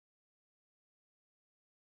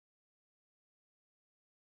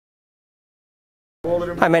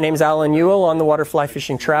Hi, my name is Youell on the Water Fly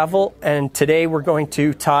Fishing Travel, and today we're going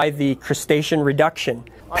to tie the Crustacean Reduction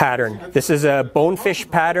pattern. This is a bonefish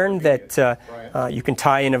pattern that you can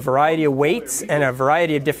tie in a variety of weights and a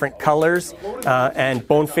variety of different colors, and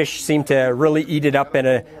bonefish seem to really eat it up in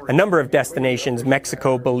a number of destinations: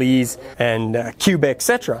 Mexico, Belize, and Cuba,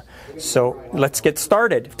 etc. So let's get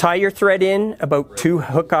started. Tie your thread in about 2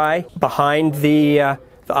 hook eye behind the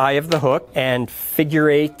eye of the hook, and figure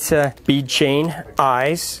 8 bead chain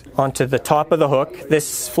eyes onto the top of the hook.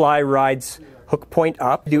 This fly rides hook point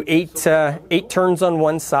up. Do 8 turns on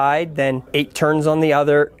one side, then 8 turns on the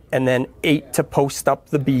other, and then 8 to post up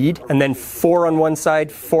the bead, and then 4 on one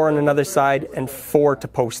side, 4 on another side, and 4 to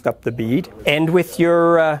post up the bead. End with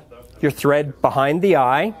your thread behind the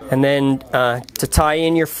eye, and then to tie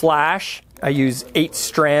in your flash, I use 8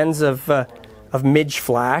 strands of midge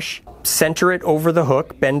flash. Center it over the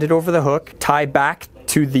hook, bend it over the hook, tie back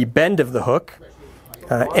to the bend of the hook,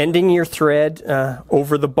 ending your thread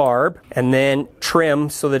over the barb, and then trim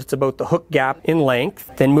so that it's about the hook gap in length.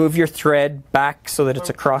 Then move your thread back so that it's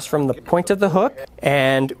across from the point of the hook,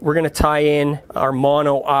 and we're going to tie in our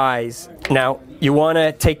mono eyes. Now, you want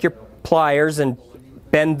to take your pliers and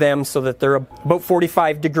bend them so that they're about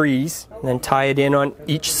 45 degrees, and then tie it in on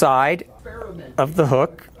each side of the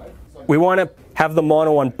hook. We want to have the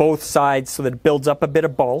mono on both sides so that it builds up a bit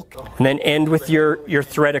of bulk, and then end with your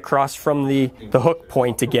thread across from the hook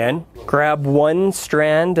point again. Grab 1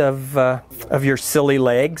 strand of your silly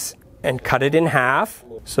legs and cut it in half.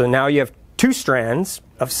 So now you have 2 strands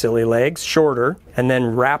of silly legs, shorter, and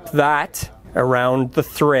then wrap that around the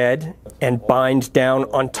thread and bind down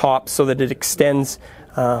on top so that it extends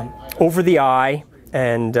over the eye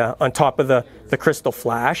and on top of the crystal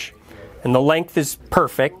flash. And the length is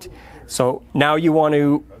perfect. So now you want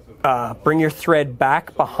to bring your thread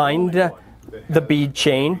back behind the bead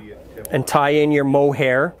chain and tie in your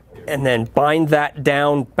mohair, and then bind that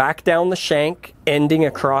down, back down the shank, ending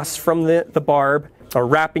across from the barb, or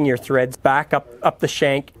wrapping your threads back up the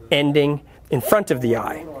shank, ending in front of the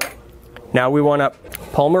eye. Now we want to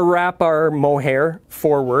palmer wrap our mohair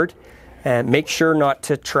forward and make sure not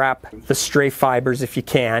to trap the stray fibers if you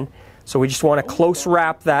can. So we just want to close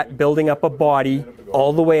wrap that, building up a body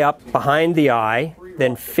all the way up behind the eye,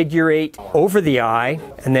 then figure 8 over the eye,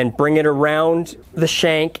 and then bring it around the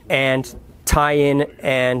shank and tie in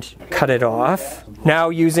and cut it off. Now,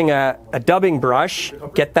 using a dubbing brush,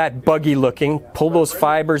 get that buggy looking, pull those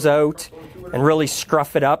fibers out and really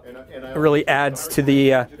scruff it up. It really adds to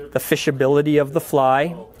the fishability of the fly.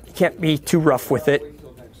 You can't be too rough with it.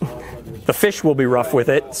 The fish will be rough with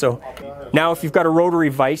it. So now, if you've got a rotary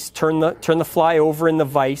vise, turn the fly over in the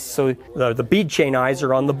vise so the bead chain eyes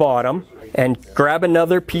are on the bottom, and grab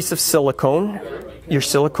another piece of silicone, your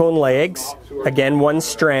silicone legs, again 1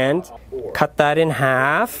 strand, cut that in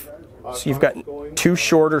half so you've got 2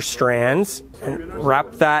 shorter strands, and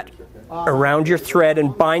wrap that around your thread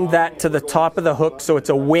and bind that to the top of the hook so it's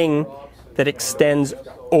a wing that extends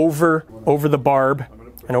over the barb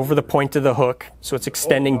and over the point of the hook, so it's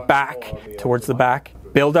extending back towards the back.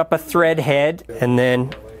 Build up a thread head, and then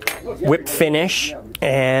whip finish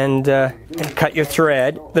and cut your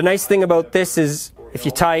thread. The nice thing about this is if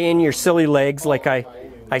you tie in your silly legs, like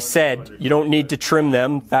I said, you don't need to trim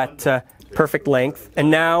them, that perfect length.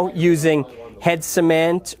 And now, using head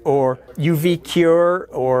cement or UV cure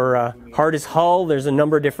or hard as hull, there's a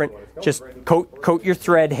number of different, just coat your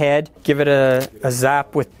thread head, give it a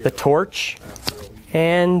zap with the torch,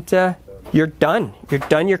 and you're done. You're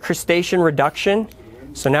done your Crustacean Reduction.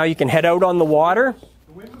 So now you can head out on the water,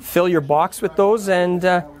 fill your box with those, and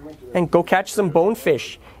go catch some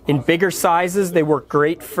bonefish. In bigger sizes, they work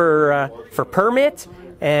great for permit,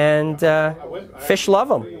 and fish love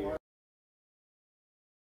them.